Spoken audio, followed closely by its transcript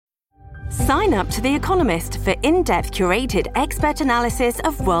Sign up to The Economist for in-depth curated expert analysis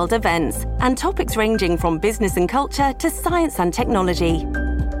of world events and topics ranging from business and culture to science and technology.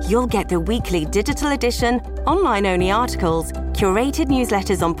 You'll get the weekly digital edition, online-only articles, curated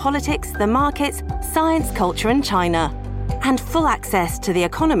newsletters on politics, the markets, science, culture and China, and full access to The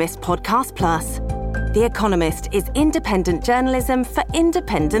Economist Podcast Plus. The Economist is independent journalism for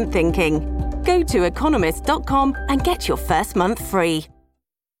independent thinking. Go to economist.com and get your first month free.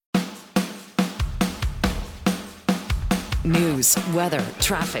 News, weather,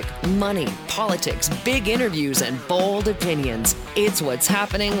 traffic, money, politics, big interviews, and bold opinions. It's what's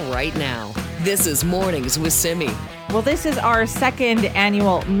happening right now. This is Mornings with Simi. Well, this is our second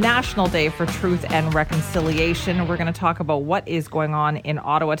annual National Day for Truth and Reconciliation. We're going to talk about what is going on in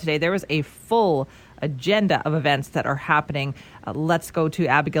Ottawa today. There is a full agenda of events that are happening. Let's go to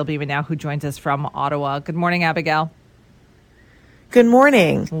Abigail Beeman now, who joins us from Ottawa. Good morning, Abigail. Good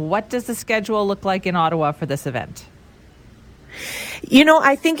morning. What does the schedule look like in Ottawa for this event? You know,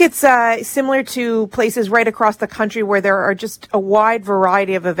 I think it's similar to places right across the country where there are just a wide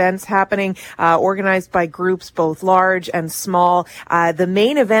variety of events happening, organized by groups both large and small. The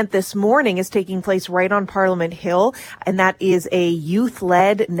main event this morning is taking place right on Parliament Hill, and that is a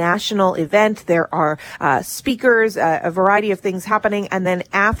youth-led national event. There are speakers, a variety of things happening, and then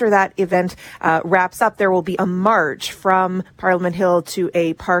after that event wraps up, there will be a march from Parliament Hill to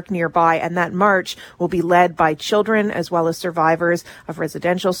a park nearby, and that march will be led by children as well as survivors of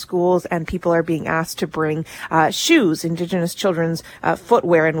residential schools, and people are being asked to bring shoes, Indigenous children's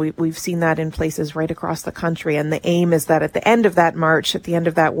footwear, and we've seen that in places right across the country. And the aim is that at the end of that march, at the end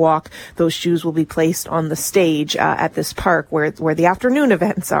of that walk, those shoes will be placed on the stage at this park where the afternoon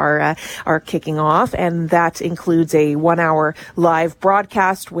events are kicking off, and that includes a 1-hour live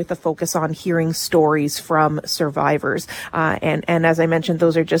broadcast with a focus on hearing stories from survivors. And as I mentioned,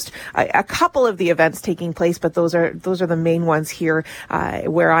 those are just a couple of the events taking place, but those are the main ones here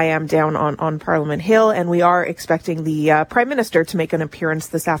where I am down on Parliament Hill, and we are expecting the Prime Minister to make an appearance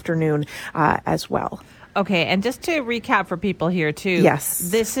this afternoon as well. Okay, and just to recap for people here too, yes,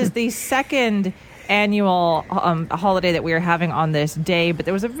 this is the second annual holiday that we are having on this day, but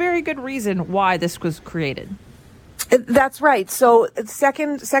there was a very good reason why this was created. That's right. So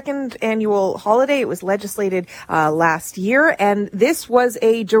second annual holiday, it was legislated last year, and this was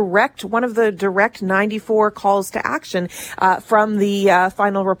one of the direct 94 calls to action from the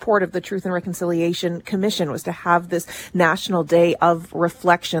final report of the Truth and Reconciliation Commission, was to have this National Day of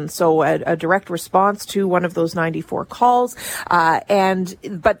Reflection. So a direct response to one of those 94 calls. But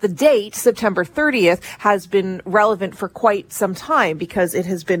the date, September 30th, has been relevant for quite some time because it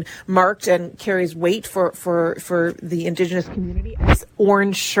has been marked and carries weight for the Indigenous community as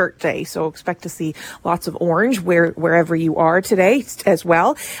Orange Shirt Day. So expect to see lots of orange wherever you are today as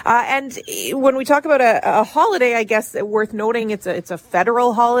well. And when we talk about a holiday, I guess worth noting, it's a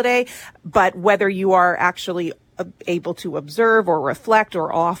federal holiday, but whether you are actually able to observe or reflect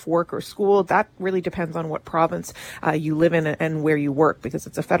or off work or school, that really depends on what province you live in and where you work, because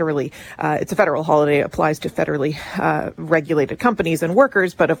it's a federal holiday. It applies to federally regulated companies and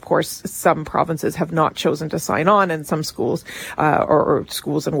workers, but of course some provinces have not chosen to sign on, and some schools or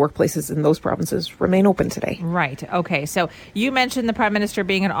schools and workplaces in those provinces remain open today. Right. Okay. So you mentioned the Prime Minister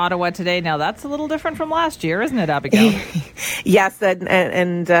being in Ottawa today. Now that's a little different from last year, isn't it, Abigail? Yes,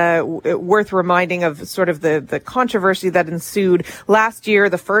 and worth reminding of sort of the controversy that ensued last year,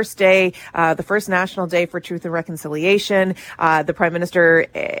 the first National Day for Truth and Reconciliation. The Prime Minister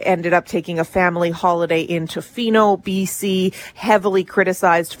ended up taking a family holiday in Tofino, BC, heavily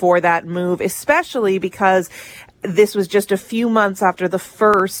criticized for that move, especially because this was just a few months after the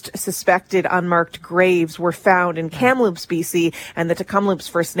first suspected unmarked graves were found in Kamloops, BC, and the Tecumloops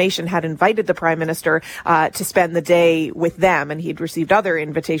First Nation had invited the Prime Minister to spend the day with them, and he'd received other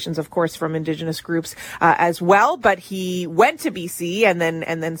invitations, of course, from Indigenous groups as well. But he went to BC and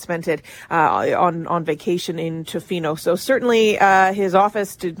then spent it on vacation in Tofino. So certainly his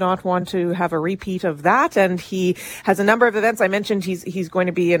office did not want to have a repeat of that, and he has a number of events. I mentioned he's going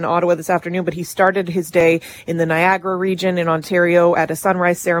to be in Ottawa this afternoon, but he started his day in the Niagara region in Ontario at a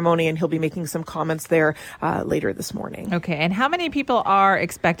sunrise ceremony, and he'll be making some comments there later this morning. Okay, and how many people are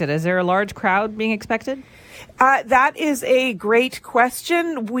expected? Is there a large crowd being expected? That is a great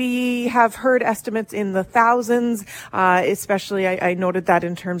question. We have heard estimates in the thousands, especially I noted that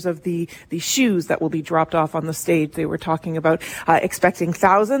in terms of the shoes that will be dropped off on the stage. They were talking about expecting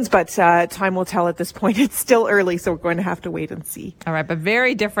thousands, but time will tell at this point. It's still early, so we're going to have to wait and see. All right, but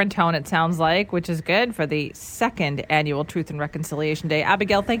very different tone, it sounds like, which is good for the second annual Truth and Reconciliation Day.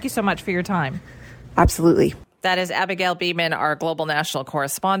 Abigail, thank you so much for your time. Absolutely. That is Abigail Beeman, our global national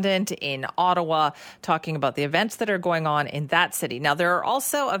correspondent in Ottawa, talking about the events that are going on in that city. Now, there are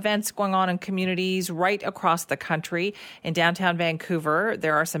also events going on in communities right across the country. In downtown Vancouver,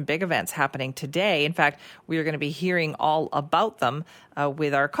 there are some big events happening today. In fact, we are going to be hearing all about them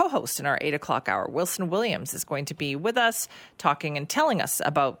with our co-host in our 8 o'clock hour. Wilson Williams is going to be with us talking and telling us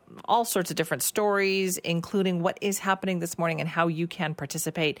about all sorts of different stories, including what is happening this morning and how you can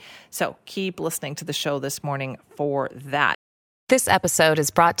participate. So keep listening to the show this morning for that. This episode is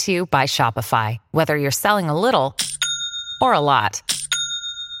brought to you by Shopify. Whether you're selling a little or a lot,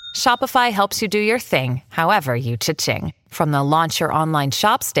 Shopify helps you do your thing, however you cha-ching. From the launch your online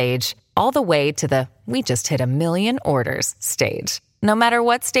shop stage, all the way to the we just hit 1 million orders stage. No matter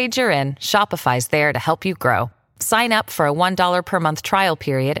what stage you're in, Shopify's there to help you grow. Sign up for a $1 per month trial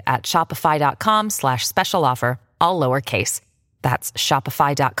period at shopify.com/special offer, all lowercase. That's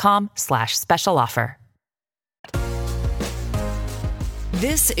shopify.com/special offer.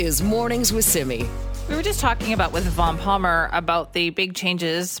 This is Mornings with Simi. We were just talking with Yvonne Palmer about the big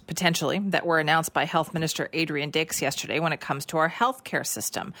changes, potentially, that were announced by Health Minister Adrian Dix yesterday when it comes to our healthcare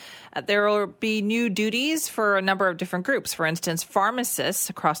system. There will be new duties for a number of different groups. For instance, pharmacists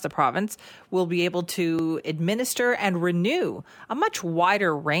across the province will be able to administer and renew a much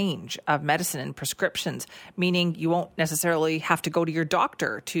wider range of medicine and prescriptions, meaning you won't necessarily have to go to your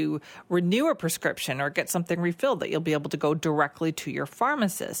doctor to renew a prescription or get something refilled, that you'll be able to go directly to your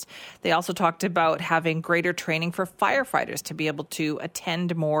pharmacist. They also talked about having greater training for firefighters to be able to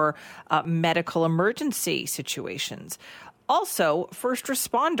attend more medical emergency situations. Also, first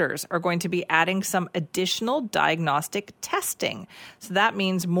responders are going to be adding some additional diagnostic testing. So that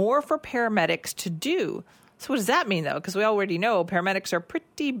means more for paramedics to do. So what does that mean, though? Because we already know paramedics are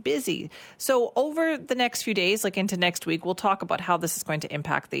pretty busy. So over the next few days, like into next week, we'll talk about how this is going to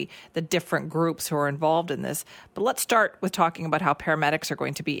impact the different groups who are involved in this. But let's start with talking about how paramedics are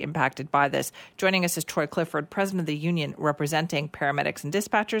going to be impacted by this. Joining us is Troy Clifford, president of the union representing paramedics and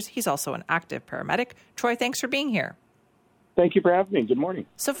dispatchers. He's also an active paramedic. Troy, thanks for being here. Thank you for having me. Good morning.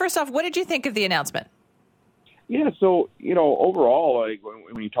 So first off, what did you think of the announcement? Yeah, so, overall,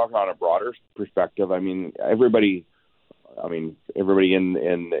 when you talk about a broader perspective, everybody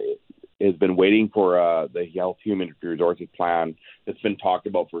in has been waiting for the Health Human Resources Plan that's been talked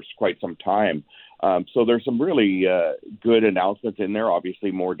about for quite some time. So there's some really good announcements in there.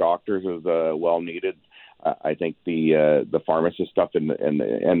 Obviously, more doctors is well needed. I think the pharmacist stuff and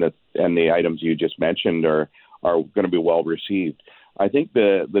the items you just mentioned are going to be well received. I think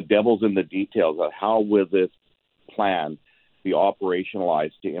the devil's in the details of how will this plan be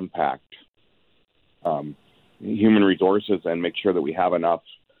operationalized to impact human resources and make sure that we have enough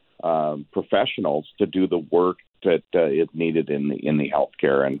professionals to do the work that is needed in the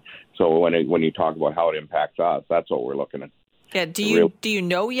healthcare. And so when you talk about how it impacts us, that's what we're looking at. Yeah. Do you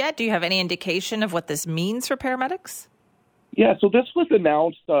know yet? Do you have any indication of what this means for paramedics? Yeah, so this was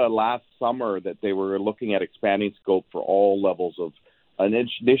announced last summer that they were looking at expanding scope for all levels of. And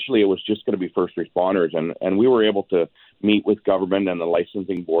initially, it was just going to be first responders, and we were able to meet with government and the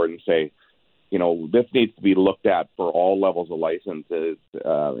licensing board and say, this needs to be looked at for all levels of licenses,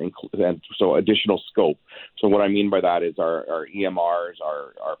 and so additional scope. So what I mean by that is our EMRs,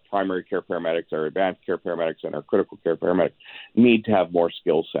 our primary care paramedics, our advanced care paramedics, and our critical care paramedics need to have more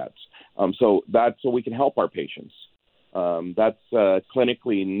skill sets. So we can help our patients. That's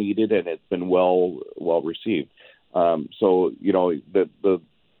clinically needed, and it's been well received. So the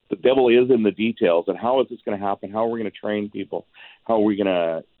devil is in the details, and how is this going to happen? How are we going to train people? How are we going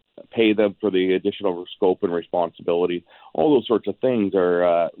to pay them for the additional scope and responsibility? All those sorts of things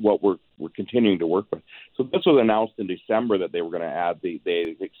are what we're continuing to work with. So this was announced in December that they were going to add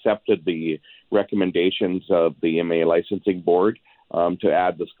they accepted the recommendations of the MA licensing board to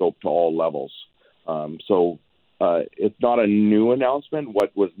add the scope to all levels. So it's not a new announcement.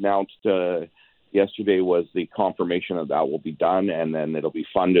 What was announced yesterday was the confirmation that will be done, and then it'll be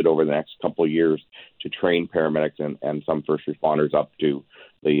funded over the next couple of years to train paramedics and some first responders up to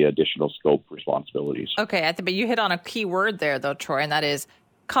the additional scope responsibilities. Okay, but you hit on a key word there, though, Troy, and that is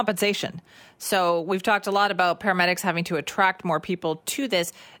compensation. So we've talked a lot about paramedics having to attract more people to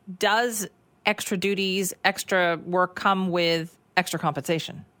this. Does extra duties, extra work come with extra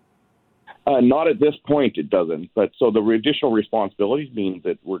compensation? Not at this point, it doesn't. But so the additional responsibilities means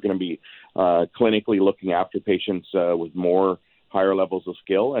that we're going to be clinically looking after patients with more higher levels of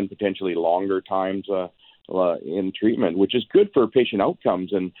skill and potentially longer times in treatment, which is good for patient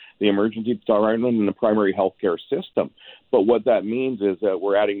outcomes and the emergency department and the primary healthcare system. But what that means is that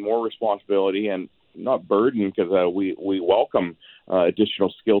we're adding more responsibility and not burden, because we welcome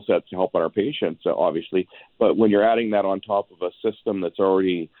additional skill sets to help on our patients, obviously. But when you're adding that on top of a system that's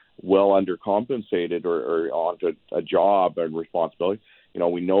already well undercompensated or onto a job and responsibility,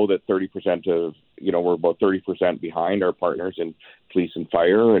 we know that 30% of, we're about 30% behind our partners in police and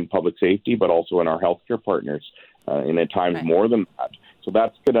fire and public safety, but also in our healthcare partners, and at times more than that. So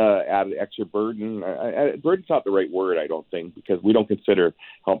that's going to add an extra burden. Burden's not the right word, I don't think, because we don't consider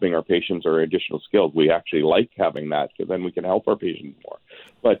helping our patients or additional skills. We actually like having that because then we can help our patients more.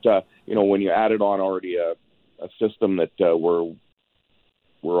 But, when you add it on already a system that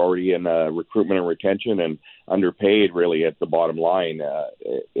we're already in recruitment and retention and underpaid really at the bottom line,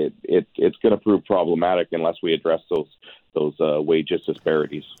 it's going to prove problematic unless we address those wages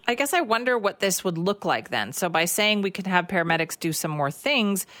disparities. I guess I wonder what this would look like then. So by saying we could have paramedics do some more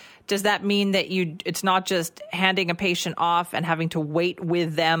things, does that mean that it's not just handing a patient off and having to wait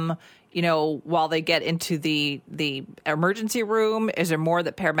with them, while they get into the emergency room? Is there more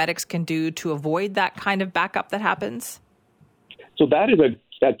that paramedics can do to avoid that kind of backup that happens? So that is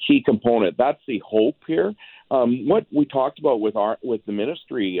a key component. That's the hope here. What we talked about with the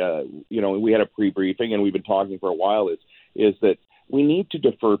ministry, we had a pre-briefing and we've been talking for a while, is that we need to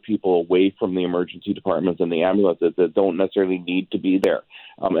defer people away from the emergency departments and the ambulances that don't necessarily need to be there.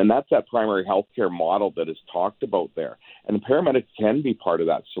 And that's that primary healthcare model that is talked about there. And the paramedics can be part of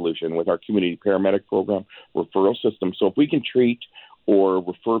that solution with our community paramedic program referral system. So if we can treat or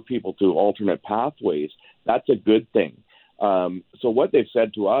refer people to alternate pathways, that's a good thing. So what they've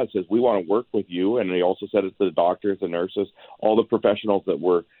said to us is we want to work with you, and they also said it to the doctors, the nurses, all the professionals that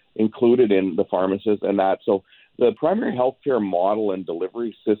were included in the pharmacists and that. So the primary healthcare model and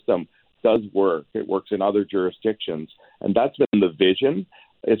delivery system does work. It works in other jurisdictions, and that's been the vision.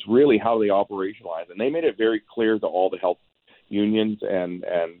 It's really how they operationalize. And they made it very clear to all the health unions and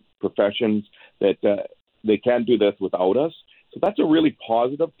professions that they can't do this without us. So that's a really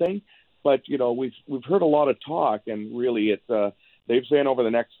positive thing. But, we've heard a lot of talk, and really it's they've said over the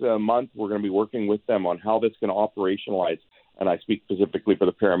next month we're going to be working with them on how this can operationalize, and I speak specifically for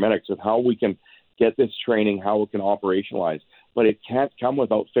the paramedics, of how we can get this training, how it can operationalize. But it can't come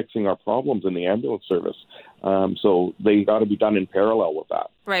without fixing our problems in the ambulance service. So they got to be done in parallel with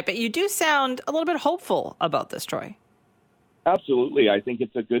that. Right, but you do sound a little bit hopeful about this, Troy. Absolutely. I think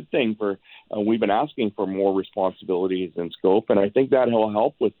it's a good thing we've been asking for more responsibilities and scope, and I think that will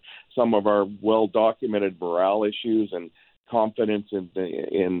help with some of our well-documented morale issues and confidence in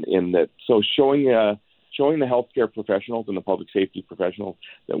that. So showing the healthcare professionals and the public safety professionals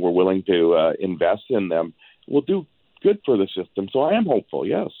that we're willing to invest in them will do good for the system. So I am hopeful,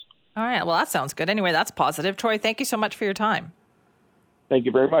 yes. All right. Well, that sounds good. Anyway, that's positive. Troy, thank you so much for your time. Thank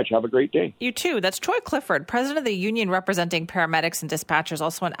you very much. Have a great day. You too. That's Troy Clifford, president of the union representing paramedics and dispatchers,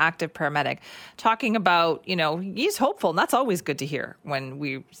 also an active paramedic, talking about, he's hopeful. And that's always good to hear when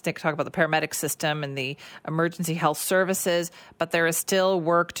we talk about the paramedic system and the emergency health services. But there is still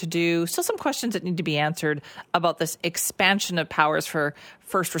work to do, still some questions that need to be answered about this expansion of powers for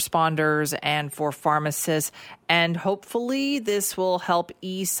first responders and for pharmacists. And hopefully this will help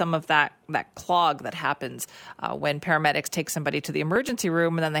ease some of that clog that happens when paramedics take somebody to the emergency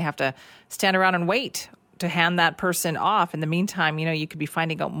room and then they have to stand around and wait to hand that person off. In the meantime, you could be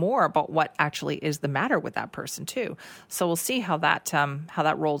finding out more about what actually is the matter with that person too. So we'll see how that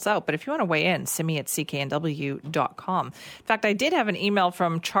rolls out. But if you want to weigh in, simi@cknw.com. In fact, I did have an email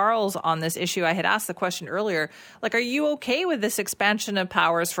from Charles on this issue. I had asked the question earlier, are you okay with this expansion of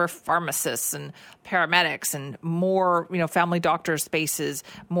powers for pharmacists and paramedics and more, family doctor spaces,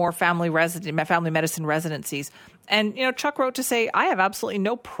 more family medicine residencies? And, Chuck wrote to say, I have absolutely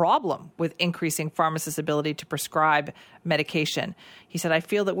no problem with increasing pharmacists' ability to prescribe medication. He said, I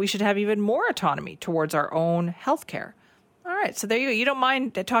feel that we should have even more autonomy towards our own health care. All right. So there you go. You don't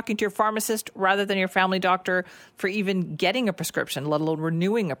mind talking to your pharmacist rather than your family doctor for even getting a prescription, let alone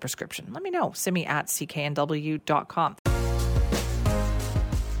renewing a prescription. Let me know. simi@cknw.com.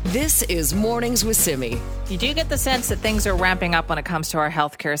 This is Mornings with Simi. You do get the sense that things are ramping up when it comes to our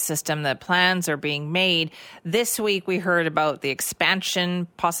healthcare system, that plans are being made. This week, we heard about the expansion,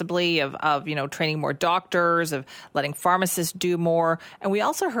 possibly, of training more doctors, of letting pharmacists do more. And we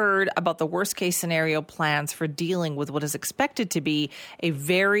also heard about the worst-case scenario plans for dealing with what is expected to be a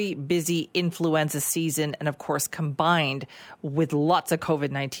very busy influenza season, and, of course, combined with lots of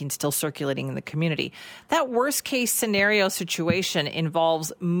COVID-19 still circulating in the community. That worst-case scenario situation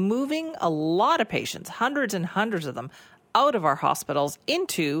involves moving a lot of patients, hundreds and hundreds of them, out of our hospitals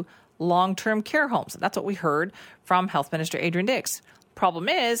into long-term care homes. That's what we heard from Health Minister Adrian Dix. Problem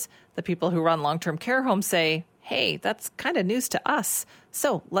is, the people who run long-term care homes say, Hey, that's kind of news to us.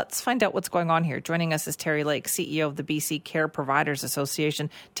 So let's find out what's going on here. Joining us is Terry Lake, CEO of the BC Care Providers Association.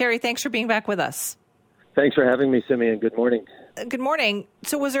 Terry, thanks for being back with us. Thanks for having me, Simeon. Good morning. Good morning.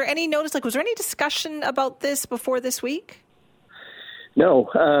 So was there any discussion about this before this week? No,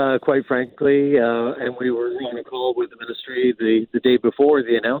 quite frankly, and we were on a call with the ministry the day before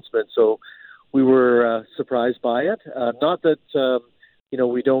the announcement, so we were surprised by it. Not that,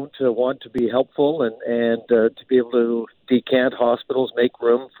 we don't want to be helpful and to be able to decant hospitals, make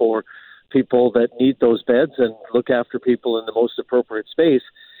room for people that need those beds and look after people in the most appropriate space.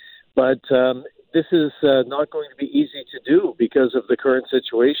 But this is not going to be easy to do because of the current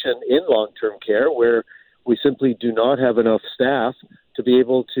situation in long-term care, where we simply do not have enough staff to be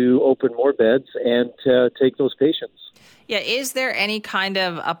able to open more beds and take those patients. Yeah, is there any kind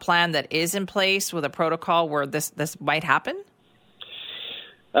of a plan that is in place with a protocol where this might happen?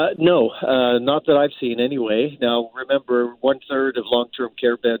 No, not that I've seen anyway. Now, remember, 1/3 of long-term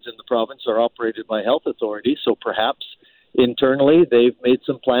care beds in the province are operated by health authorities, so perhaps internally they've made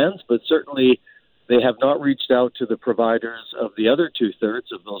some plans, but certainly they have not reached out to the providers of the other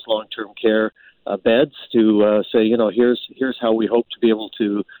 2/3 of those long-term care beds to say, here's how we hope to be able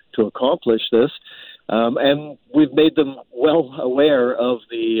to accomplish this. And we've made them well aware of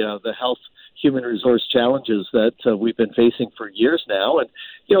the health human resource challenges that we've been facing for years now. And,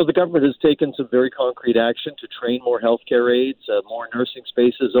 the government has taken some very concrete action to train more healthcare aides, more nursing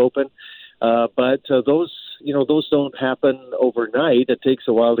spaces open. But those don't happen overnight. It takes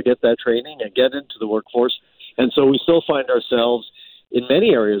a while to get that training and get into the workforce. And so we still find ourselves in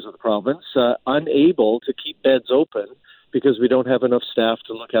many areas of the province unable to keep beds open because we don't have enough staff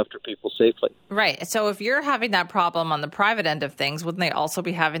to look after people safely. Right. So if you're having that problem on the private end of things, wouldn't they also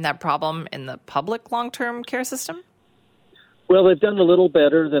be having that problem in the public long-term care system? Well, they've done a little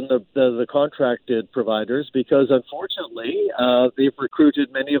better than the contracted providers because, unfortunately, they've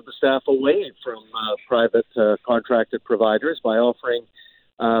recruited many of the staff away from private contracted providers by offering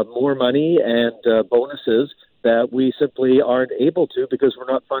more money and bonuses that we simply aren't able to because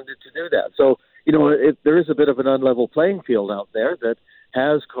we're not funded to do that. So, there is a bit of an unlevel playing field out there that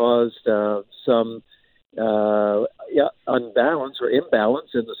has caused some unbalance or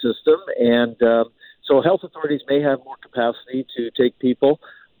imbalance in the system. And so health authorities may have more capacity to take people,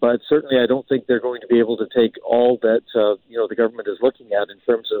 but certainly I don't think they're going to be able to take all that, the government is looking at in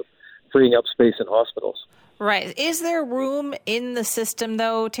terms of freeing up space in hospitals. Right. Is there room in the system,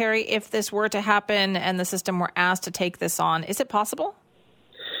 though, Terry, if this were to happen and the system were asked to take this on? Is it possible?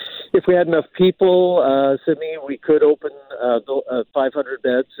 If we had enough people, Sydney, we could open 500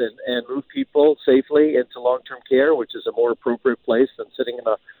 beds and move people safely into long-term care, which is a more appropriate place than sitting in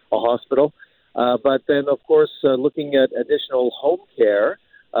a hospital. But then, of course, looking at additional home care,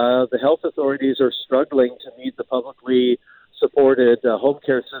 the health authorities are struggling to meet the publicly supported home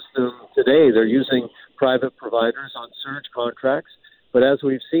care system today. They're using private providers on surge contracts. But as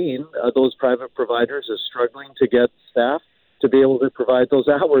we've seen, those private providers are struggling to get staff to be able to provide those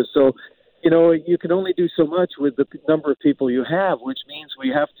hours. So, you can only do so much with the number of people you have, which means we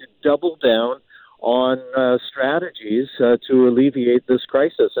have to double down on strategies to alleviate this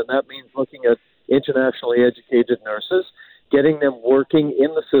crisis. And that means looking at internationally educated nurses, getting them working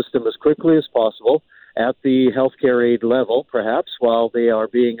in the system as quickly as possible at the healthcare aid level, perhaps, while they are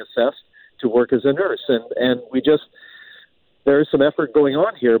being assessed to work as a nurse. And there is some effort going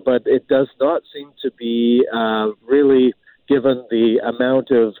on here, but it does not seem to be really given the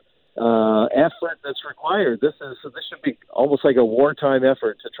amount of effort that's required. This should be almost like a wartime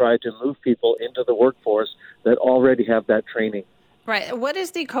effort to try to move people into the workforce that already have that training. Right. What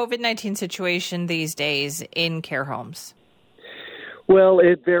is the COVID-19 situation these days in care homes? Well,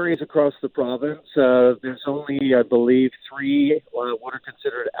 it varies across the province. There's only, I believe, 3 what are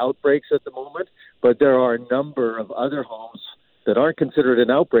considered outbreaks at the moment, but there are a number of other homes that aren't considered an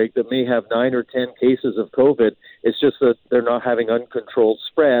outbreak that may have 9 or 10 cases of COVID. It's just that they're not having uncontrolled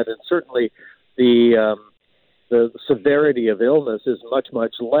spread, and certainly the severity of illness is much,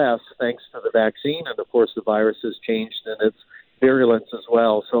 much less thanks to the vaccine, and of course the virus has changed in its virulence as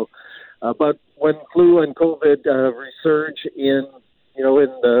well. So, but when flu and COVID resurge in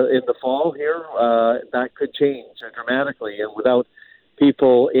the fall here, that could change dramatically, and without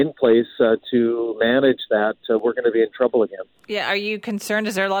people in place to manage that, we're going to be in trouble again. Yeah, are you concerned?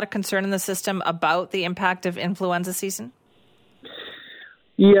 Is there a lot of concern in the system about the impact of influenza season?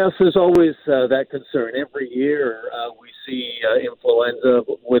 Yes, there's always that concern. Every year we see influenza.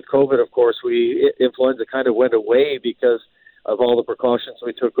 With COVID, of course, influenza kind of went away because of all the precautions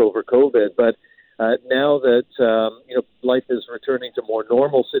we took over COVID. But now that life is returning to more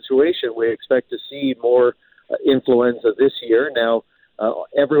normal situation, we expect to see more influenza this year. Now,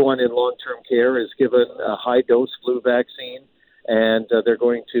 everyone in long-term care is given a high-dose flu vaccine, and they're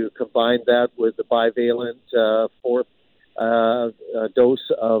going to combine that with the bivalent fourth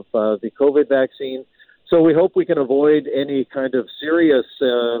dose of the COVID vaccine. So we hope we can avoid any kind of serious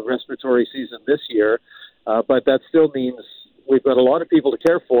respiratory season this year, but that still means we've got a lot of people to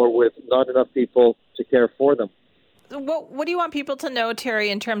care for with not enough people to care for them. What do you want people to know, Terry,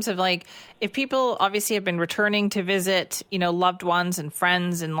 in terms of like if people obviously have been returning to visit, loved ones and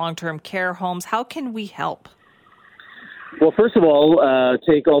friends in long-term care homes, how can we help? Well, first of all,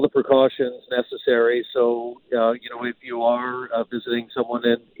 take all the precautions necessary. So, if you are visiting someone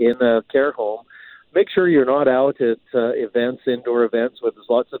in a care home, make sure you're not out at events, indoor events where there's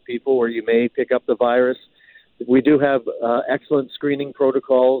lots of people where you may pick up the virus. We do have excellent screening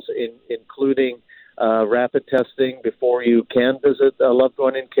protocols, including rapid testing before you can visit a loved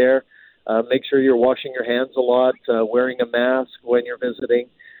one in care. Make sure you're washing your hands a lot, wearing a mask when you're visiting.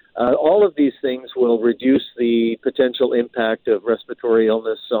 All of these things will reduce the potential impact of respiratory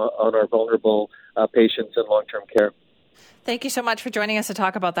illness on our vulnerable patients in long-term care. Thank you so much for joining us to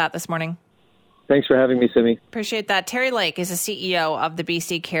talk about that this morning. Thanks for having me, Simi. Appreciate that. Terry Lake is the CEO of the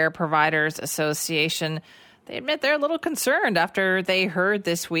BC Care Providers Association. They admit they're a little concerned after they heard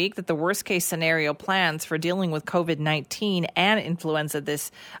this week that the worst-case scenario plans for dealing with COVID-19 and influenza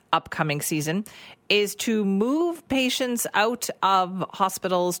this upcoming season is to move patients out of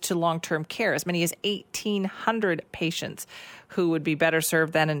hospitals to long-term care, as many as 1,800 patients who would be better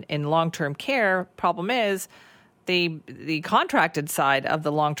served than in long-term care. Problem is, the contracted side of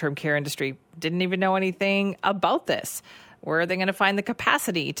the long-term care industry didn't even know anything about this. Where are they going to find the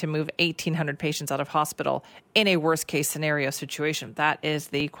capacity to move 1,800 patients out of hospital in a worst-case scenario situation? That is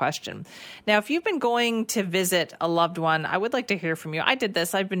the question. Now, if you've been going to visit a loved one, I would like to hear from you. I did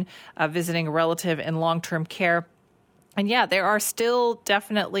this. I've been visiting a relative in long-term care. And yeah, there are still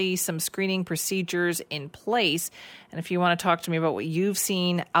definitely some screening procedures in place. And if you want to talk to me about what you've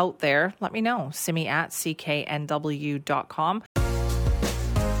seen out there, let me know. simi@cknw.com.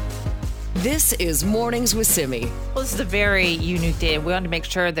 This is Mornings with Simi. Well, this is a very unique day. We want to make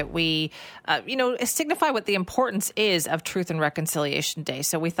sure that we, signify what the importance is of Truth and Reconciliation Day.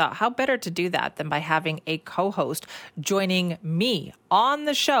 So we thought, how better to do that than by having a co-host joining me on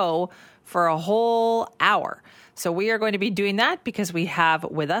the show for a whole hour. So we are going to be doing that because we have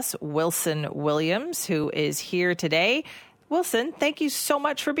with us Wilson Williams, who is here today. Wilson, thank you so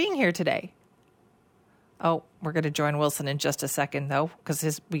much for being here today. Oh, we're going to join Wilson in just a second, though,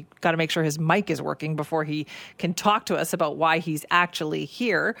 because we got to make sure his mic is working before he can talk to us about why he's actually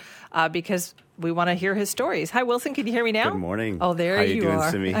here, because we want to hear his stories. Hi, Wilson. Can you hear me now? Good morning. Oh, there How you doing,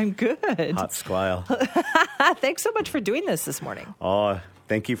 are. Simi? I'm good. Hot squile. Thanks so much for doing this morning. Oh,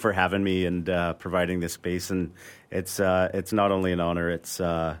 thank you for having me and providing this space. And it's not only an honor. It's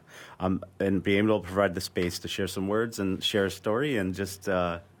and being able to provide the space to share some words and share a story and just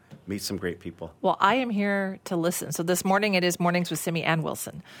meet some great people. Well, I am here to listen. So this morning it is Mornings with Simi and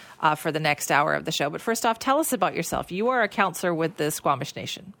Wilson for the next hour of the show. But first off, tell us about yourself. You are a counselor with the Squamish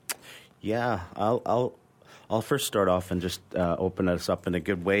Nation. Yeah, I'll first start off and just open us up in a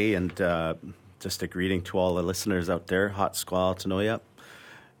good way and just a greeting to all the listeners out there. Hot squal tanoya,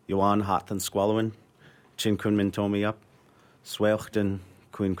 Yoan hatan squalwin, chin kun min tomi up, swelchten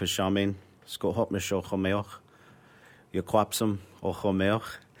queen kushamin, skohop misho chomeoch, yaquapsum o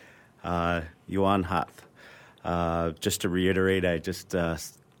chomeoch. Yuan Hath. Just to reiterate, I just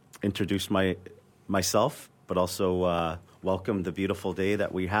introduced myself, but also welcome the beautiful day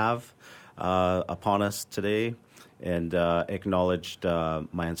that we have upon us today, and acknowledged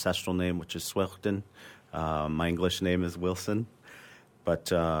my ancestral name, which is Swelchten. My English name is Wilson,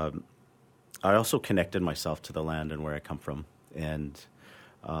 but I also connected myself to the land and where I come from, and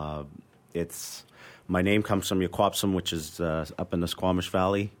my name comes from Yaquapsum, which is up in the Squamish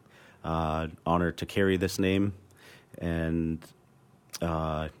Valley. Honored to carry this name, and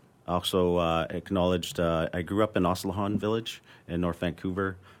also acknowledged I grew up in Oslohan Village in North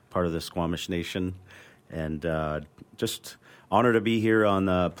Vancouver, part of the Squamish Nation, and just honored to be here on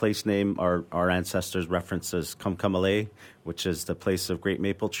a place name our ancestors reference as Kumkumalay, which is the place of great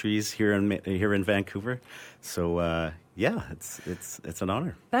maple trees here in Vancouver. So yeah, it's an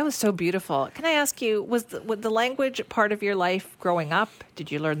honor. That was so beautiful. Can I ask you, was the language part of your life growing up? Did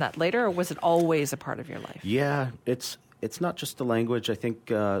you learn that later, or was it always a part of your life? Yeah, it's not just the language. I think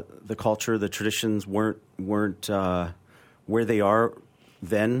the culture, the traditions weren't where they are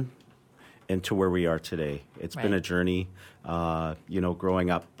then and to where we are today. It's been a journey, growing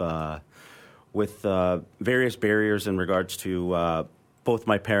up with various barriers in regards to both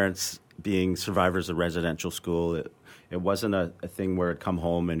my parents being survivors of residential school, it wasn't a thing where it'd come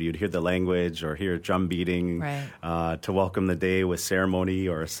home and you'd hear the language or hear drum beating to welcome the day with ceremony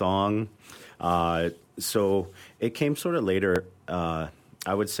or a song. So it came sort of later,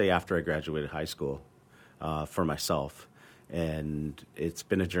 I would say after I graduated high school for myself. And it's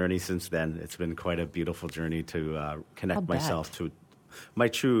been a journey since then. It's been quite a beautiful journey to connect myself to my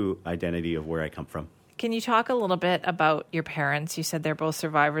true identity of where I come from. Can you talk a little bit about your parents? You said they're both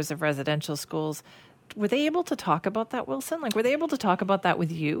survivors of residential schools. Were they able to talk about that, Wilson? Like, were they able to talk about that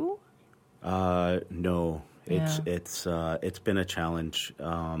with you? No. It's been a challenge.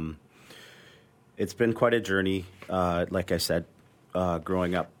 It's been quite a journey. Like I said,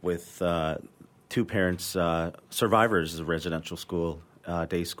 growing up with two parents, survivors of residential school,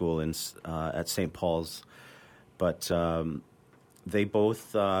 day school at St. Paul's, but they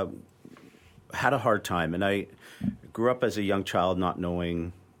both had a hard time. And I grew up as a young child not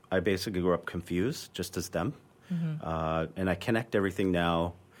knowing. I basically grew up confused, just as them. Mm-hmm. And I connect everything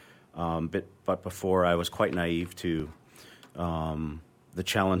now, but before I was quite naive to the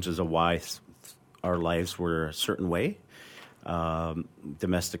challenges of why our lives were a certain way.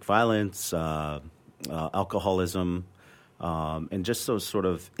 Domestic violence, alcoholism, and just those sort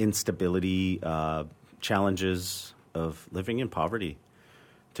of instability challenges of living in poverty,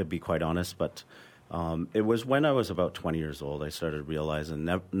 to be quite honest. But it was when I was about 20 years old I started realizing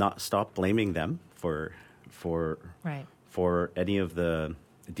not stop blaming them for any of the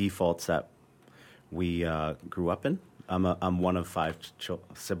defaults that we grew up in. I'm one of 5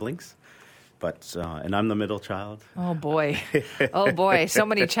 siblings. But and I'm the middle child. Oh boy, so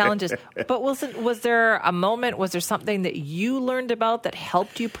many challenges. But Wilson, was there a moment? Was there something that you learned about that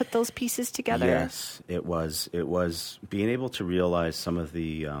helped you put those pieces together? Yes, it was. It was being able to realize some of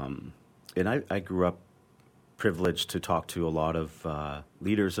the. And I grew up privileged to talk to a lot of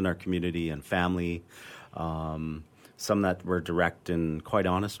leaders in our community and family. Some that were direct and quite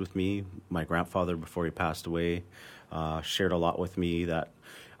honest with me. My grandfather, before he passed away, shared a lot with me that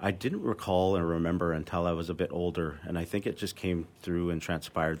I didn't recall or remember until I was a bit older, and I think it just came through and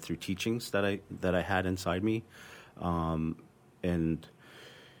transpired through teachings that I had inside me, and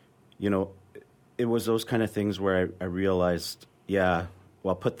you know, it was those kind of things where I realized,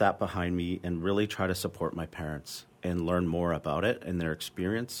 put that behind me and really try to support my parents and learn more about it and their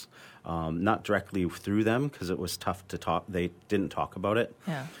experience, not directly through them because it was tough to talk. They didn't talk about it.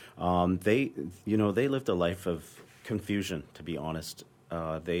 Yeah. They lived a life of confusion, to be honest.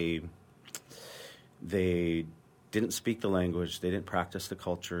 They didn't speak the language. They didn't practice the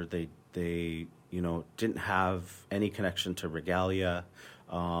culture. They didn't have any connection to regalia.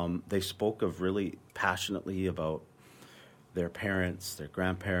 They spoke of really passionately about their parents, their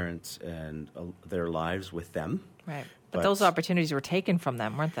grandparents, and their lives with them. Right, but those opportunities were taken from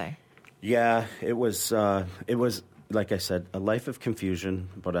them, weren't they? Yeah, it was like I said, a life of confusion,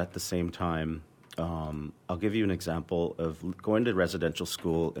 but at the same time. I'll give you an example of going to residential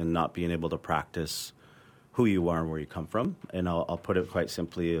school and not being able to practice who you are and where you come from. And I'll put it quite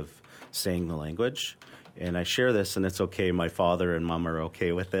simply of saying the language. And I share this, and it's okay. My father and mom are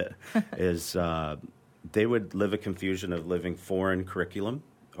okay with it. Is they would live a confusion of living foreign curriculum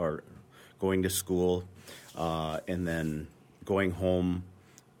or going to school and then going home,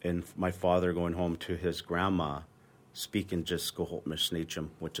 and my father going home to his grandma speaking just Squamish Nachum,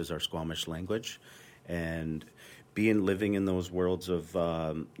 which is our Squamish language, and living in those worlds of,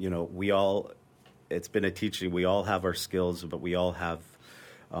 it's been a teaching, we all have our skills, but we all have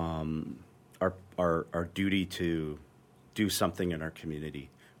our duty to do something in our community,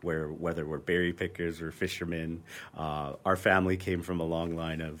 whether we're berry pickers or fishermen. Our family came from a long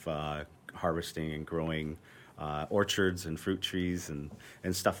line of harvesting and growing orchards and fruit trees and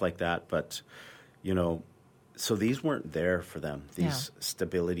stuff like that, but, so these weren't there for them, these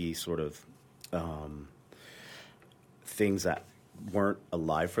stability sort of things that weren't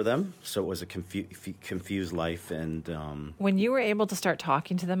alive for them. So it was a confused life. And when you were able to start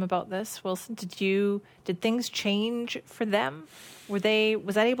talking to them about this, Wilson, did things change for them? Was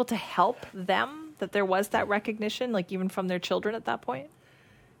that able to help them, that there was that recognition, like even from their children at that point?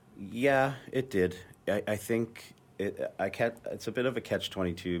 Yeah, it did. I think it's a bit of a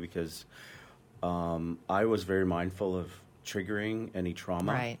catch-22 because I was very mindful of triggering any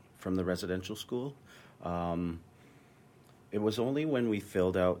trauma from the residential school. It was only when we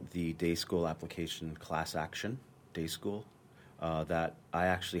filled out the day school application, class action, day school, that I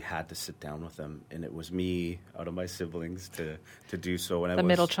actually had to sit down with them. And it was me, out of my siblings, to do so. When I was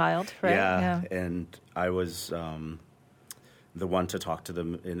middle child, right? Yeah. And I was the one to talk to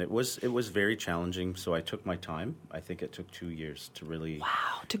them, and it was very challenging. So I took my time. I think it took 2 years to really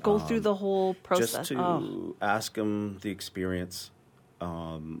to go through the whole process. Just to ask them the experience,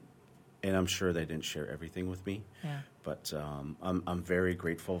 and I'm sure they didn't share everything with me. Yeah. But I'm very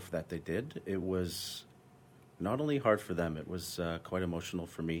grateful that they did. It was not only hard for them; it was quite emotional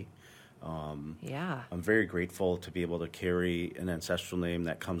for me. I'm very grateful to be able to carry an ancestral name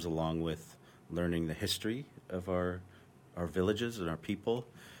that comes along with learning the history of our villages and our people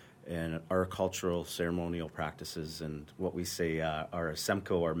and our cultural ceremonial practices and what we say our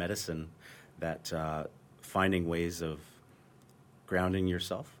Semco, our medicine, that finding ways of grounding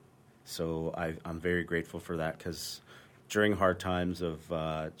yourself. So I'm very grateful for that, because during hard times of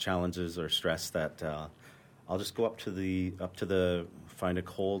challenges or stress, that I'll just go up to the find a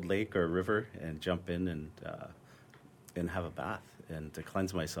cold lake or river and jump in and have a bath and to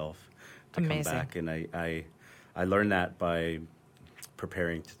cleanse myself, to Amazing. come back. And I learned that by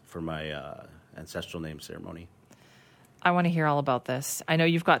preparing for my ancestral name ceremony. I want to hear all about this. I know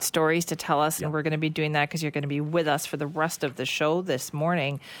you've got stories to tell us, and we're going to be doing that because you're going to be with us for the rest of the show this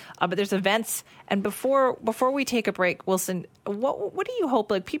morning. But there's events, and before we take a break, Wilson, what do you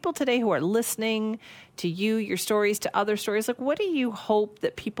hope, like people today who are listening to you, your stories, to other stories, like what do you hope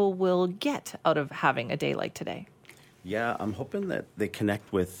that people will get out of having a day like today? Yeah, I'm hoping that they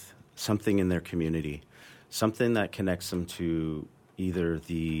connect with something in their community, something that connects them to either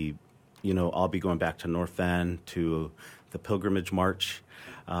I'll be going back to North Van to the Pilgrimage March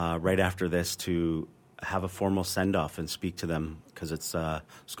right after this to have a formal send-off and speak to them, because it's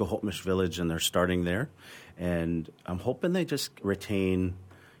Skohotmish Village and they're starting there. And I'm hoping they just retain,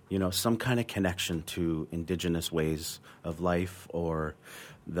 some kind of connection to Indigenous ways of life, or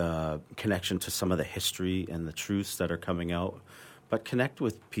the connection to some of the history and the truths that are coming out, but connect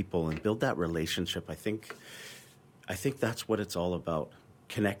with people and build that relationship. I think that's what it's all about.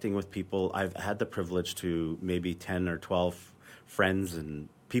 Connecting with people. I've had the privilege to maybe 10 or 12 friends and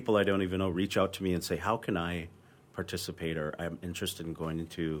people I don't even know reach out to me and say, how can I participate, or I'm interested in going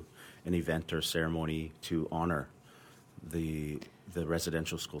into an event or ceremony to honor the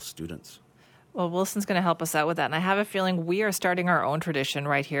residential school students. Well, Wilson's going to help us out with that. And I have a feeling we are starting our own tradition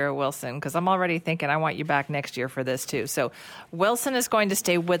right here, Wilson, because I'm already thinking I want you back next year for this too. So Wilson is going to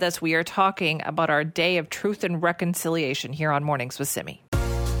stay with us. We are talking about our Day of Truth and Reconciliation here on Mornings with Simi.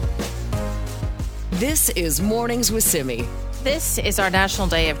 This is Mornings with Simi. This is our National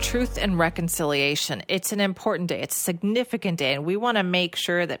Day of Truth and Reconciliation. It's an important day. It's a significant day, and we want to make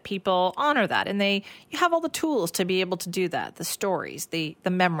sure that people honor that. And you have all the tools to be able to do that, the stories, the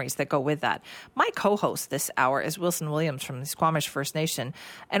memories that go with that. My co-host this hour is Wilson Williams from the Squamish First Nation.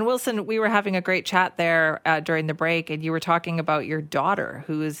 And Wilson, we were having a great chat there during the break, and you were talking about your daughter,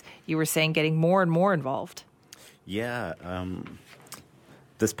 who is, you were saying, getting more and more involved. Yeah,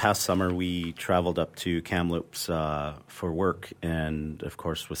 this past summer, we traveled up to Kamloops for work, and of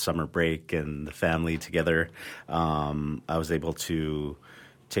course, with summer break and the family together, I was able to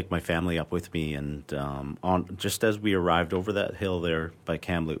take my family up with me. And just as we arrived over that hill there by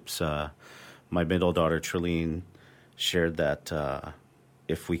Kamloops, my middle daughter, Trilene, shared that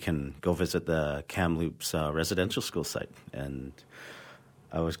if we can go visit the Kamloops residential school site. And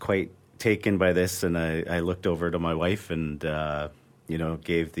I was quite taken by this, and I looked over to my wife and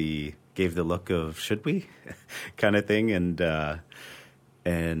gave the look of should we kind of thing,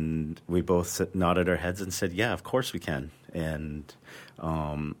 and we both nodded our heads and said, yeah, of course we can. And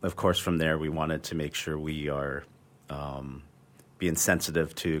of course from there we wanted to make sure we are being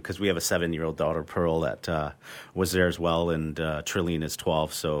sensitive to, because we have a 7-year-old daughter, Pearl, that was there as well, and Trilene is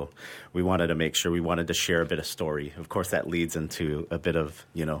 12, so we wanted to make sure, we wanted to share a bit of story. Of course that leads into a bit of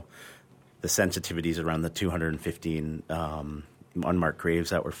the sensitivities around the 215 unmarked graves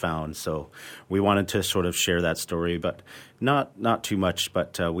that were found. So we wanted to sort of share that story, but not too much.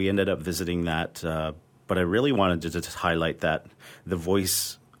 But we ended up visiting that. But I really wanted to just highlight that the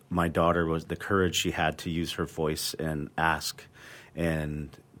voice, my daughter, was the courage she had to use her voice and ask. And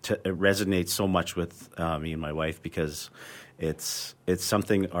it resonates so much with me and my wife, because it's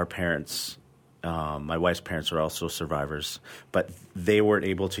something our parents, my wife's parents are also survivors, but they weren't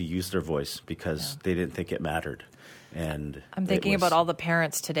able to use their voice because they didn't think it mattered. And I'm thinking about all the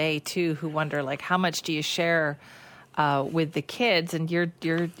parents today too who wonder, like, how much do you share with the kids? And you're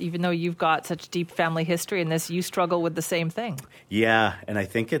even though you've got such deep family history in this, you struggle with the same thing. Yeah, and I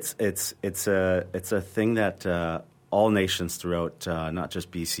think it's a thing that all nations throughout, not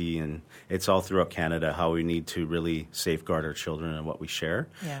just BC, and it's all throughout Canada, how we need to really safeguard our children and what we share.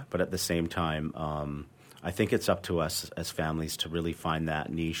 Yeah. But at the same time, I think it's up to us as families to really find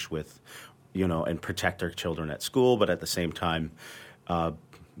that niche with and protect our children at school, but at the same time,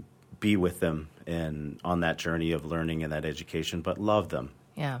 be with them and on that journey of learning and that education, but love them.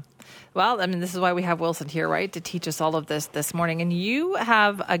 Yeah. Well, this is why we have Wilson here, right, to teach us all of this morning. And you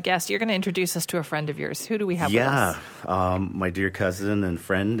have a guest. You're going to introduce us to a friend of yours. Who do we have with us? My dear cousin and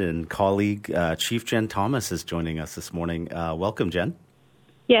friend and colleague, Chief Jen Thomas, is joining us this morning. Welcome, Jen.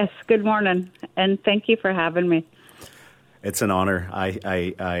 Yes, good morning, and thank you for having me. It's an honor.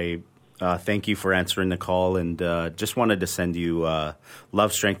 I thank you for answering the call, and just wanted to send you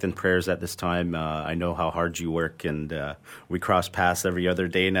love, strength, and prayers at this time. I know how hard you work, and we cross paths every other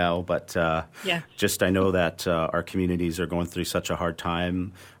day now, but just I know that our communities are going through such a hard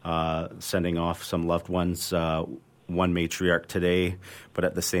time, sending off some loved ones, one matriarch today, but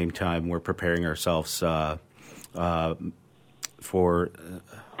at the same time, we're preparing ourselves for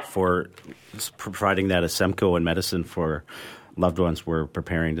providing that Asemco and medicine for loved ones we're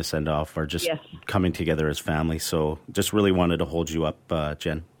preparing to send off are just coming together as family. So just really wanted to hold you up,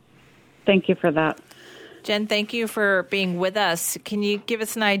 Jen. Thank you for that. Jen, thank you for being with us. Can you give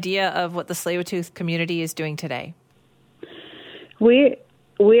us an idea of what the Tsleil-Waututh community is doing today? We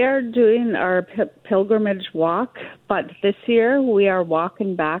are doing our pilgrimage walk, but this year we are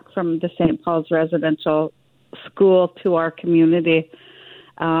walking back from the St. Paul's Residential School to our community.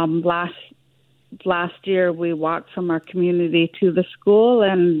 Last year, we walked from our community to the school,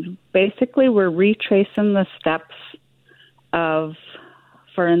 and basically we're retracing the steps of,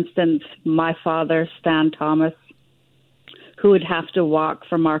 for instance, my father, Stan Thomas, who would have to walk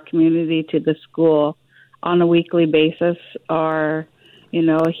from our community to the school on a weekly basis, or,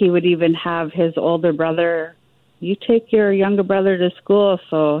 he would even have his older brother, you take your younger brother to school.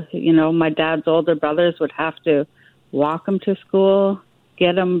 So, my dad's older brothers would have to walk him to school,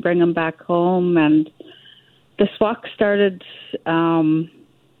 get him, bring him back home. And this walk started in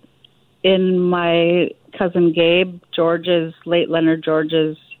my cousin Gabe, late Leonard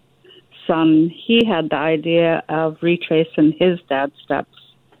George's son. He had the idea of retracing his dad's steps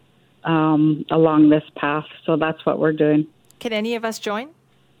along this path. So that's what we're doing. Can any of us join?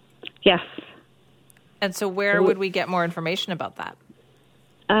 Yes. And so where would we get more information about that?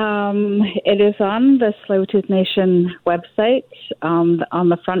 It is on the Tsleil-Waututh Nation website on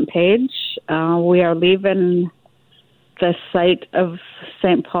the front page. We are leaving the site of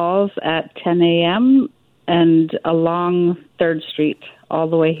St. Paul's at 10 a.m. and along 3rd Street all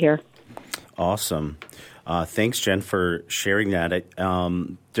the way here. Awesome. Thanks, Jen, for sharing that.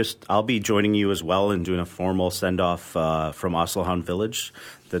 I'll be joining you as well in doing a formal send-off from Osselhound Village.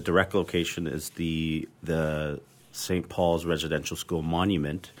 The direct location is the St. Paul's Residential School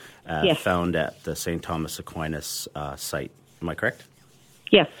Monument found at the St. Thomas Aquinas site. Am I correct?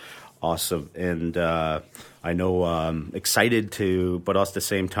 Yes. Awesome. And I know excited to, but also at the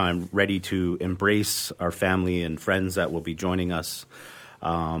same time ready to embrace our family and friends that will be joining us.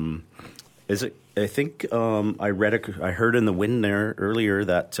 I think I heard in the wind there earlier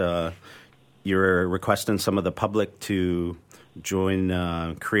that you're requesting some of the public to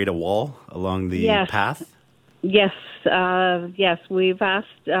join, create a wall along the path. Yes, we've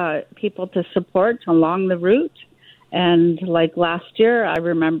asked people to support along the route. And like last year, I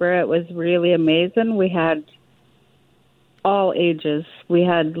remember it was really amazing. We had all ages. We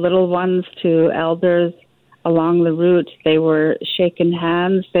had little ones to elders along the route. They were shaking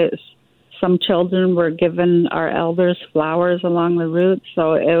hands. Some children were giving our elders flowers along the route.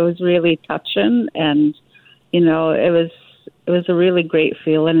 So it was really touching. And, it was a really great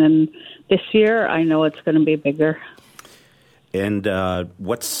feeling. And this year, I know it's going to be bigger. And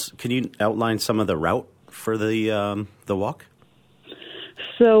can you outline some of the route for the walk?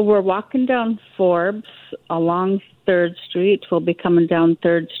 So we're walking down Forbes along 3rd Street. We'll be coming down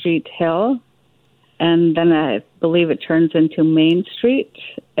 3rd Street Hill, and then I believe it turns into Main Street.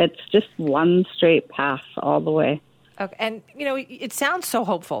 It's just one straight path all the way. Okay. And, it sounds so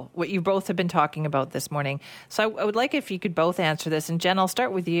hopeful, what you both have been talking about this morning. So I would like if you could both answer this. And Jen, I'll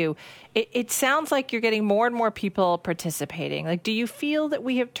start with you. It sounds like you're getting more and more people participating. Like, do you feel that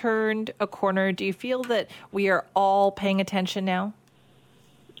we have turned a corner? Do you feel that we are all paying attention now?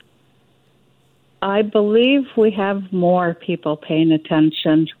 I believe we have more people paying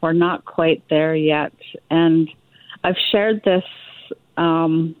attention. We're not quite there yet. And I've shared this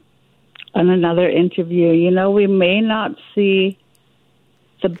on another interview. We may not see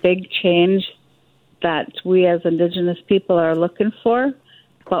the big change that we as Indigenous people are looking for,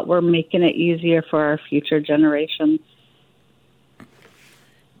 but we're making it easier for our future generations.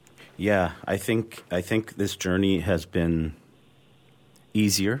 Yeah, I think this journey has been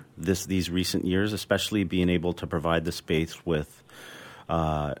easier these recent years, especially being able to provide the space with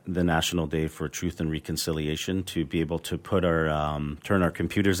the National Day for Truth and Reconciliation, to be able to put our turn our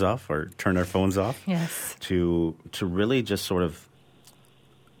computers off or turn our phones off. Yes. To really just sort of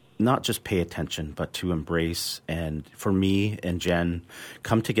not just pay attention, but to embrace, and for me and Jen,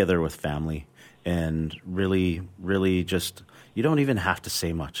 come together with family and really, really just, you don't even have to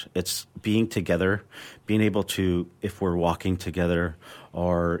say much. It's being together, being able to, if we're walking together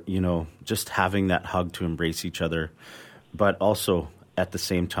or, just having that hug to embrace each other. But also at the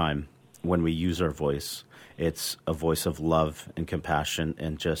same time, when we use our voice, it's a voice of love and compassion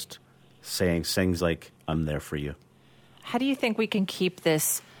and just saying things like, I'm there for you. How do you think we can keep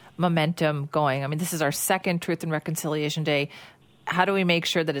this momentum going? I mean, this is our second Truth and Reconciliation Day. How do we make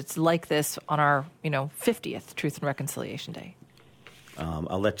sure that it's like this on our, 50th Truth and Reconciliation Day?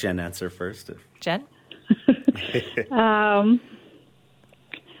 I'll let Jen answer first. Jen?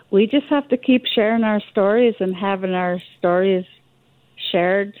 We just have to keep sharing our stories and having our stories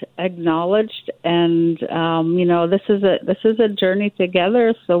shared, acknowledged, and this is a journey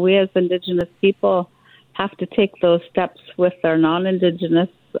together. So we as Indigenous people have to take those steps with our non-Indigenous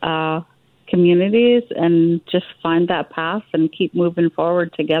communities and just find that path and keep moving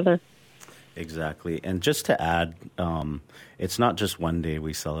forward together. Exactly. And just to add, it's not just one day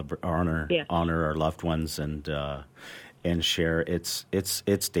we celebrate, honor our loved ones and share.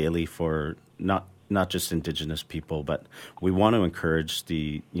 It's daily for not just Indigenous people, but we want to encourage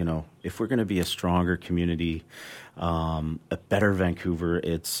if we're going to be a stronger community, a better Vancouver,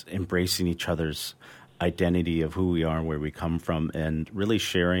 it's embracing each other's identity of who we are and where we come from, and really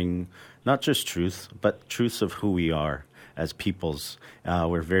sharing not just truth, but truths of who we are as peoples.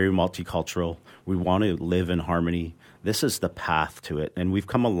 We're very multicultural. We want to live in harmony. This is the path to it. And we've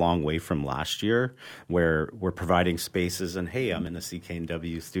come a long way from last year, where we're providing spaces. And hey, I'm in the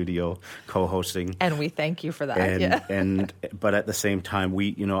CKNW studio co-hosting. And we thank you for that. But at the same time,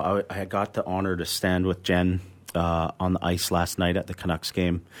 I got the honor to stand with Jen on the ice last night at the Canucks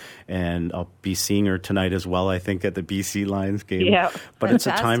game, and I'll be seeing her tonight as well, I think, at the BC Lions game. Yeah, but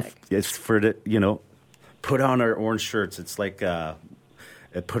fantastic. It's a time for put on our orange shirts. It's like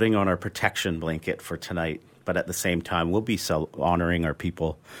putting on our protection blanket for tonight. But at the same time, we'll be honoring our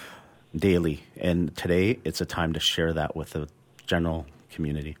people daily. And today, it's a time to share that with the general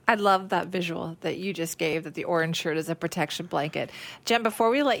community. I love that visual that you just gave, that the orange shirt is a protection blanket. Jen, before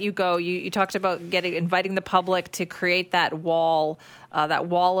we let you go, you talked about inviting the public to create that wall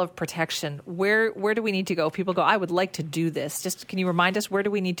of protection. Where do we need to go? People go, I would like to do this. Just can you remind us, where do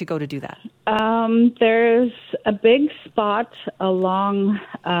we need to go to do that? There's a big spot along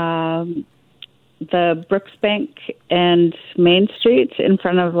the Brooksbank and Main Street in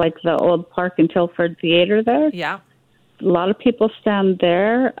front of the old Park and Tilford Theatre there. Yeah. A lot of people stand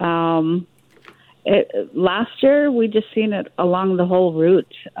there. Last year, we just seen it along the whole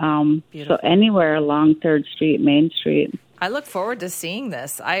route. So anywhere along 3rd Street, Main Street. I look forward to seeing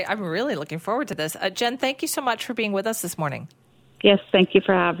this. I'm really looking forward to this. Jen, thank you so much for being with us this morning. Yes, thank you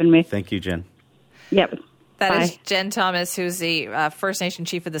for having me. Thank you, Jen. Yep. That is Jen Thomas, who's the First Nation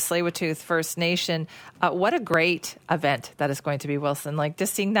chief of the Tsleil-Waututh First Nation. What a great event that is going to be, Wilson.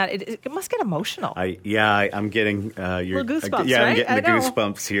 Just seeing that, it must get emotional. I'm getting your goosebumps, I'm right? getting the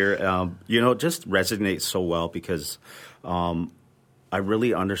goosebumps here. It just resonates so well because I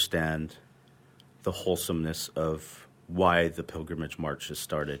really understand the wholesomeness of why the Pilgrimage March has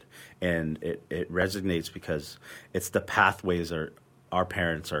started, and it resonates because it's the pathways our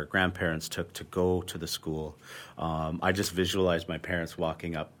parents, our grandparents took to go to the school. I just visualize my parents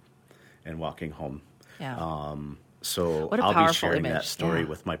walking up and walking home. Yeah. So what a I'll be powerful sharing image. that story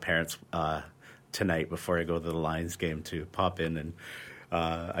with my parents tonight before I go to the Lions game to pop in. And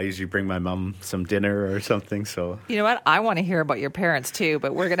I usually bring my mom some dinner or something. So you know what? I want to hear about your parents too,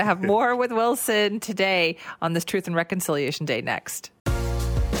 but we're going to have more with Wilson today on this Truth and Reconciliation Day next.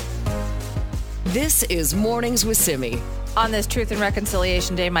 This is Mornings with Simi. On this Truth and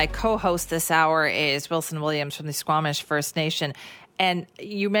Reconciliation Day, my co-host this hour is Wilson Williams from the Squamish First Nation. And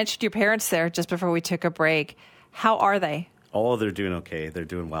you mentioned your parents there just before we took a break. How are they? Oh, they're doing okay. They're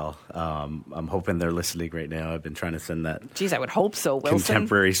doing well. I'm hoping they're listening right now. I've been trying to send that. Geez, I would hope so, Wilson.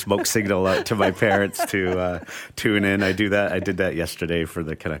 Contemporary smoke signal out to my parents to tune in. I did that yesterday for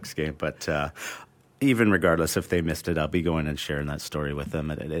the Canucks game. But even regardless, if they missed it, I'll be going and sharing that story with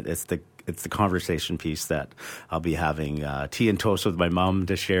them. It's the conversation piece that I'll be having tea and toast with my mom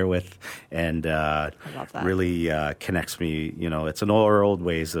to share with, and really connects me. It's an old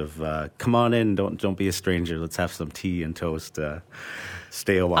ways of come on in, don't be a stranger. Let's have some tea and toast.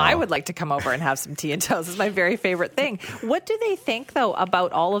 stay a while. I would like to come over and have some tea and toast. It's my very favorite thing. What do they think, though,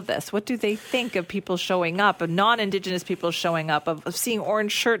 about all of this? What do they think of people showing up, of non-Indigenous people showing up, of seeing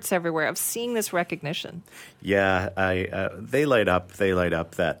orange shirts everywhere, of seeing this recognition? Yeah, they light up. They light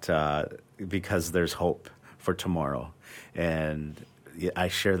up that because there's hope for tomorrow. And I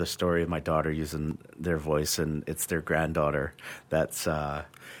share the story of my daughter using their voice, and it's their granddaughter that's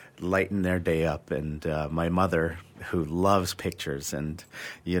lighten their day up, and my mother, who loves pictures. And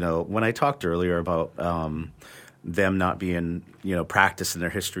when I talked earlier about them not being practiced in their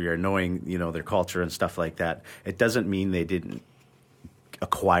history or knowing their culture and stuff like that, it doesn't mean they didn't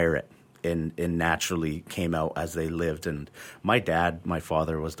acquire it and naturally came out as they lived. And my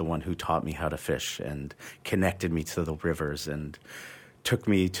father was the one who taught me how to fish and connected me to the rivers and took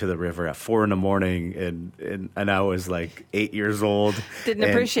me to the river at 4 a.m. and I was like 8 years old. Didn't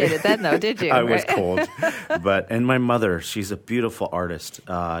appreciate it then, though, did you? I was cold. And my mother, she's a beautiful artist.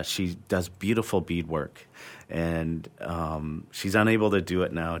 She does beautiful beadwork. And she's unable to do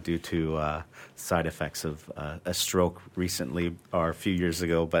it now due to side effects of a stroke recently or a few years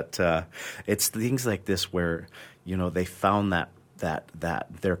ago. But it's things like this where, they found that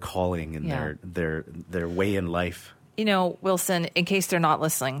their calling and their way in life. Wilson, in case they're not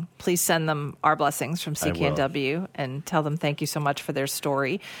listening, please send them our blessings from CKNW and tell them thank you so much for their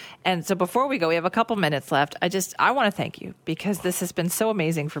story. And so before we go, we have a couple minutes left. I want to thank you because this has been so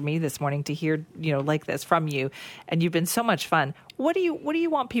amazing for me this morning to hear, like this from you. And you've been so much fun. What do you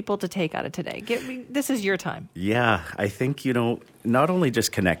want people to take out of today? This is your time. Yeah, I think, not only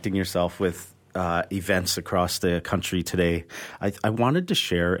just connecting yourself with events across the country today, I wanted to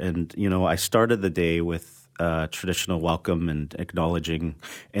share, and, I started the day with traditional welcome and acknowledging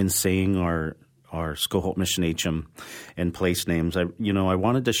and saying our Scoholt Mission HM and place names. I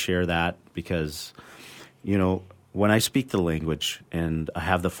wanted to share that because, when I speak the language, and I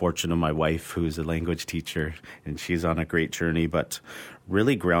have the fortune of my wife who's a language teacher and she's on a great journey, but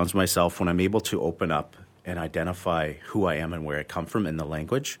really grounds myself when I'm able to open up and identify who I am and where I come from in the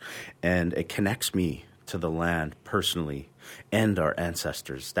language, and it connects me to the land personally and our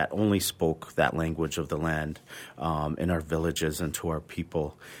ancestors that only spoke that language of the land in our villages and to our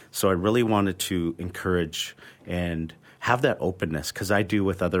people. So I really wanted to encourage and have that openness, because I do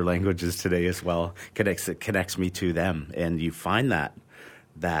with other languages today as well. It connects me to them, and you find that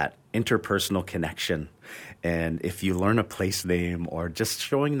interpersonal connection. And if you learn a place name or just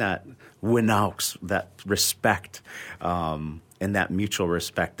showing that winaux, that respect and that mutual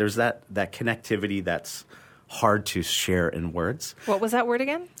respect, there's that connectivity that's hard to share in words. What was that word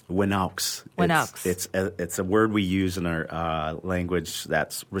again? Winaux. Winaux. It's a word we use in our language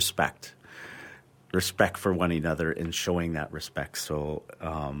that's respect. Respect for one another and showing that respect. So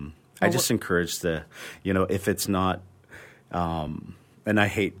I just encourage if it's not, and I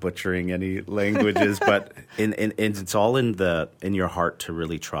hate butchering any languages, but it's all in your heart to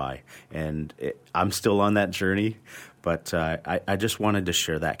really try. And I'm still on that journey. But I just wanted to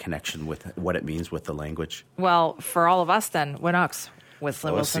share that connection with what it means with the language. Well, for all of us then, winaux,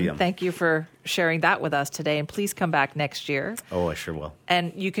 Whistler Wilson, thank you for sharing that with us today. And please come back next year. Oh, I sure will.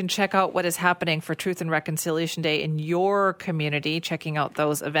 And you can check out what is happening for Truth and Reconciliation Day in your community, checking out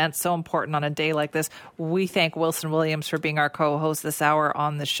those events. So important on a day like this. We thank Wilson Williams for being our co-host this hour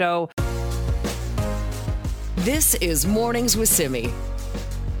on the show. This is Mornings with Simi.